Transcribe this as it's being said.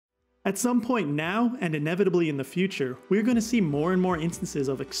At some point now, and inevitably in the future, we're going to see more and more instances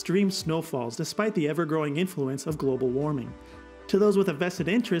of extreme snowfalls despite the ever-growing influence of global warming. To those with a vested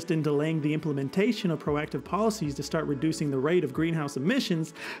interest in delaying the implementation of proactive policies to start reducing the rate of greenhouse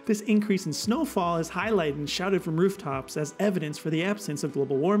emissions, this increase in snowfall is highlighted and shouted from rooftops as evidence for the absence of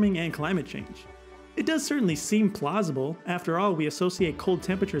global warming and climate change. It does certainly seem plausible. After all, we associate cold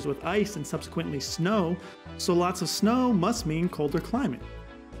temperatures with ice and subsequently snow, so lots of snow must mean colder climate.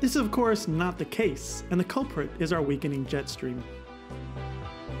 This is of course not the case, and the culprit is our weakening jet stream.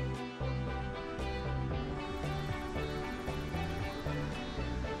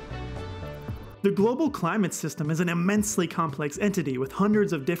 The global climate system is an immensely complex entity with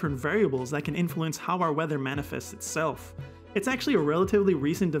hundreds of different variables that can influence how our weather manifests itself. It's actually a relatively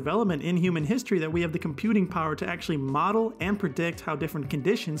recent development in human history that we have the computing power to actually model and predict how different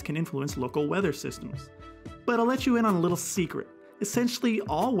conditions can influence local weather systems. But I'll let you in on a little secret. Essentially,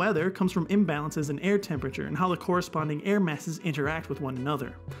 all weather comes from imbalances in air temperature and how the corresponding air masses interact with one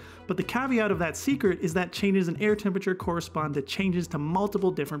another. But the caveat of that secret is that changes in air temperature correspond to changes to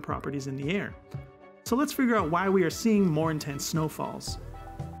multiple different properties in the air. So let's figure out why we are seeing more intense snowfalls.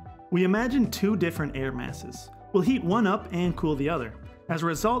 We imagine two different air masses. We'll heat one up and cool the other. As a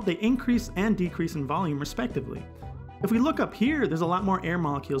result, they increase and decrease in volume respectively. If we look up here, there's a lot more air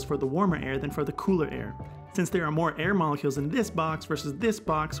molecules for the warmer air than for the cooler air. Since there are more air molecules in this box versus this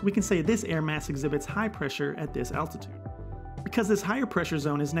box, we can say this air mass exhibits high pressure at this altitude. Because this higher pressure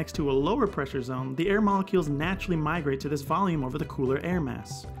zone is next to a lower pressure zone, the air molecules naturally migrate to this volume over the cooler air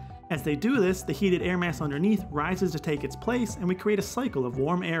mass. As they do this, the heated air mass underneath rises to take its place, and we create a cycle of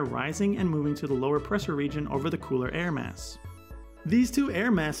warm air rising and moving to the lower pressure region over the cooler air mass. These two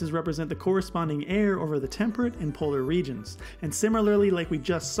air masses represent the corresponding air over the temperate and polar regions, and similarly, like we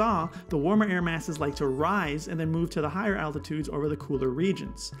just saw, the warmer air masses like to rise and then move to the higher altitudes over the cooler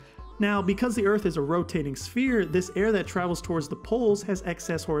regions. Now, because the Earth is a rotating sphere, this air that travels towards the poles has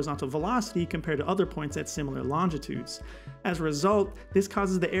excess horizontal velocity compared to other points at similar longitudes. As a result, this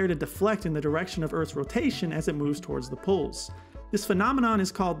causes the air to deflect in the direction of Earth's rotation as it moves towards the poles. This phenomenon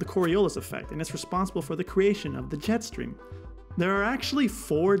is called the Coriolis effect, and it's responsible for the creation of the jet stream. There are actually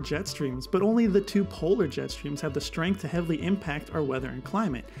 4 jet streams, but only the 2 polar jet streams have the strength to heavily impact our weather and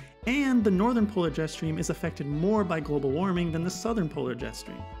climate, and the northern polar jet stream is affected more by global warming than the southern polar jet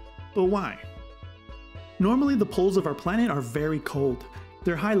stream. But why? Normally the poles of our planet are very cold.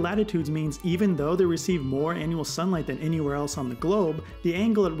 Their high latitudes means even though they receive more annual sunlight than anywhere else on the globe, the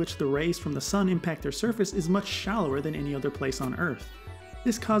angle at which the rays from the sun impact their surface is much shallower than any other place on Earth.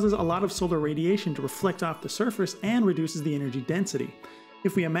 This causes a lot of solar radiation to reflect off the surface and reduces the energy density.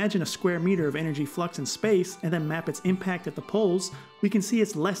 If we imagine a square meter of energy flux in space and then map its impact at the poles, we can see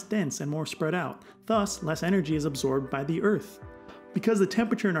it's less dense and more spread out, thus less energy is absorbed by the Earth. Because the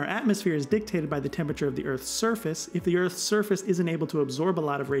temperature in our atmosphere is dictated by the temperature of the Earth's surface, if the Earth's surface isn't able to absorb a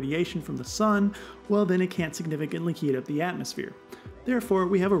lot of radiation from the sun, well then it can't significantly heat up the atmosphere. Therefore,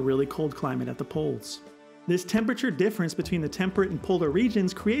 we have a really cold climate at the poles. This temperature difference between the temperate and polar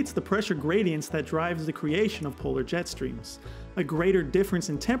regions creates the pressure gradients that drives the creation of polar jet streams. A greater difference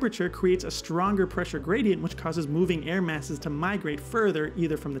in temperature creates a stronger pressure gradient which causes moving air masses to migrate further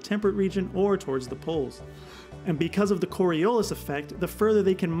either from the temperate region or towards the poles. And because of the Coriolis effect, the further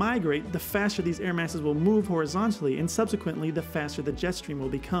they can migrate, the faster these air masses will move horizontally, and subsequently the faster the jet stream will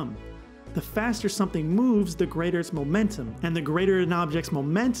become. The faster something moves, the greater its momentum, and the greater an object's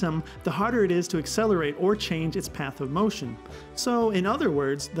momentum, the harder it is to accelerate or change its path of motion. So, in other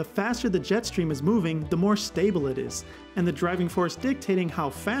words, the faster the jet stream is moving, the more stable it is, and the driving force dictating how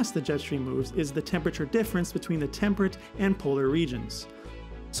fast the jet stream moves is the temperature difference between the temperate and polar regions.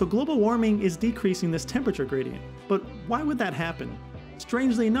 So global warming is decreasing this temperature gradient, but why would that happen?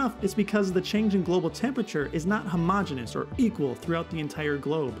 Strangely enough, it's because the change in global temperature is not homogeneous or equal throughout the entire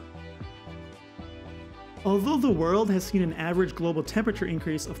globe. Although the world has seen an average global temperature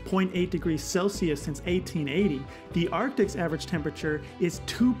increase of 0.8 degrees Celsius since 1880, the Arctic's average temperature is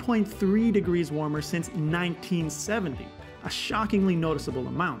 2.3 degrees warmer since 1970, a shockingly noticeable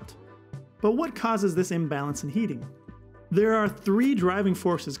amount. But what causes this imbalance in heating? There are 3 driving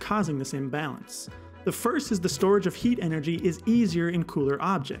forces causing this imbalance. The first is the storage of heat energy is easier in cooler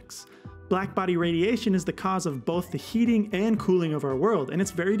objects. Blackbody radiation is the cause of both the heating and cooling of our world, and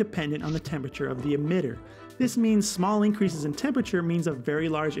it's very dependent on the temperature of the emitter. This means small increases in temperature means a very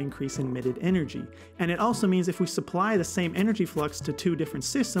large increase in emitted energy. And it also means if we supply the same energy flux to 2 different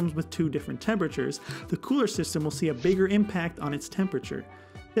systems with 2 different temperatures, the cooler system will see a bigger impact on its temperature.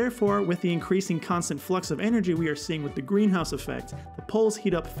 Therefore, with the increasing constant flux of energy we are seeing with the greenhouse effect, the poles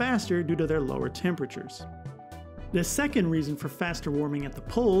heat up faster due to their lower temperatures. The second reason for faster warming at the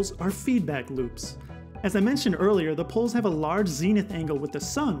poles are feedback loops. As I mentioned earlier, the poles have a large zenith angle with the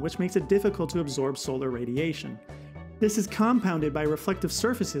sun, which makes it difficult to absorb solar radiation. This is compounded by reflective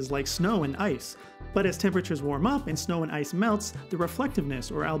surfaces like snow and ice, but as temperatures warm up and snow and ice melts, the reflectiveness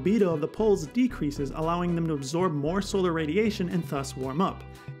or albedo of the poles decreases, allowing them to absorb more solar radiation and thus warm up.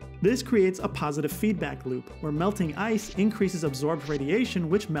 This creates a positive feedback loop, where melting ice increases absorbed radiation,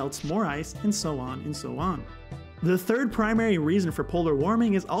 which melts more ice, and so on and so on. The third primary reason for polar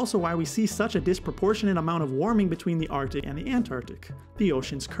warming is also why we see such a disproportionate amount of warming between the Arctic and the Antarctic, the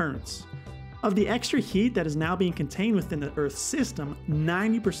ocean's currents. Of the extra heat that is now being contained within the Earth's system,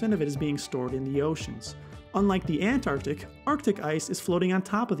 90% of it is being stored in the oceans. Unlike the Antarctic, Arctic ice is floating on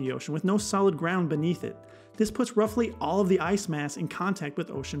top of the ocean with no solid ground beneath it. This puts roughly all of the ice mass in contact with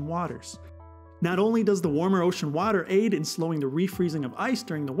ocean waters. Not only does the warmer ocean water aid in slowing the refreezing of ice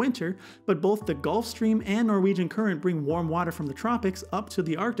during the winter, but both the Gulf Stream and Norwegian Current bring warm water from the tropics up to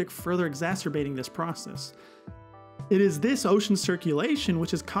the Arctic, further exacerbating this process. It is this ocean circulation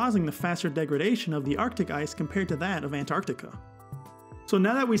which is causing the faster degradation of the Arctic ice compared to that of Antarctica. So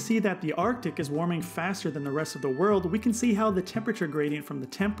now that we see that the Arctic is warming faster than the rest of the world, we can see how the temperature gradient from the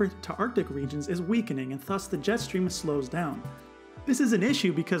temperate to Arctic regions is weakening, and thus the jet stream slows down. This is an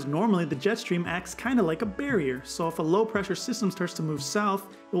issue because normally the jet stream acts kind of like a barrier, so if a low pressure system starts to move south,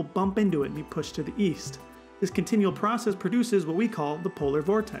 it will bump into it and be pushed to the east. This continual process produces what we call the polar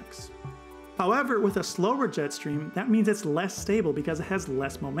vortex. However, with a slower jet stream, that means it's less stable because it has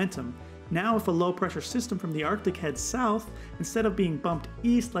less momentum. Now if a low pressure system from the Arctic heads south, instead of being bumped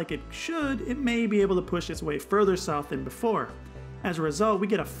east like it should, it may be able to push its way further south than before. As a result, we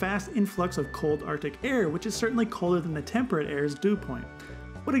get a fast influx of cold Arctic air, which is certainly colder than the temperate air's dew point.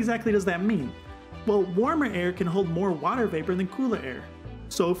 What exactly does that mean? Well, warmer air can hold more water vapor than cooler air.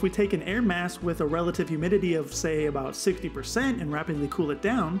 So if we take an air mass with a relative humidity of, say, about 60% and rapidly cool it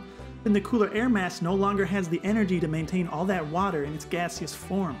down, then the cooler air mass no longer has the energy to maintain all that water in its gaseous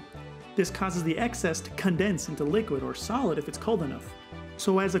form. This causes the excess to condense into liquid or solid if it's cold enough.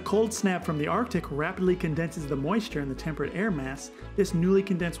 So as a cold snap from the Arctic rapidly condenses the moisture in the temperate air mass, this newly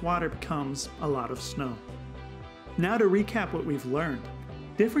condensed water becomes a lot of snow. Now to recap what we've learned.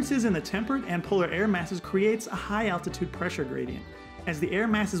 Differences in the temperate and polar air masses creates a high altitude pressure gradient. As the air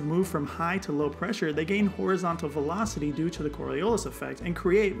masses move from high to low pressure, they gain horizontal velocity due to the Coriolis effect and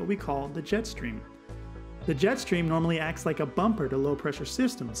create what we call the jet stream. The jet stream normally acts like a bumper to low pressure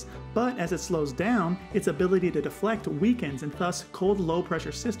systems, but as it slows down, its ability to deflect weakens, and thus cold low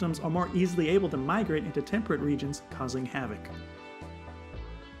pressure systems are more easily able to migrate into temperate regions, causing havoc.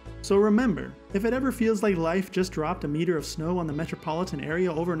 So remember, if it ever feels like life just dropped a meter of snow on the metropolitan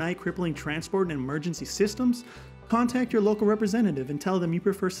area overnight, crippling transport and emergency systems, contact your local representative and tell them you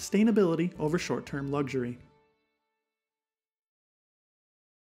prefer sustainability over short-term luxury.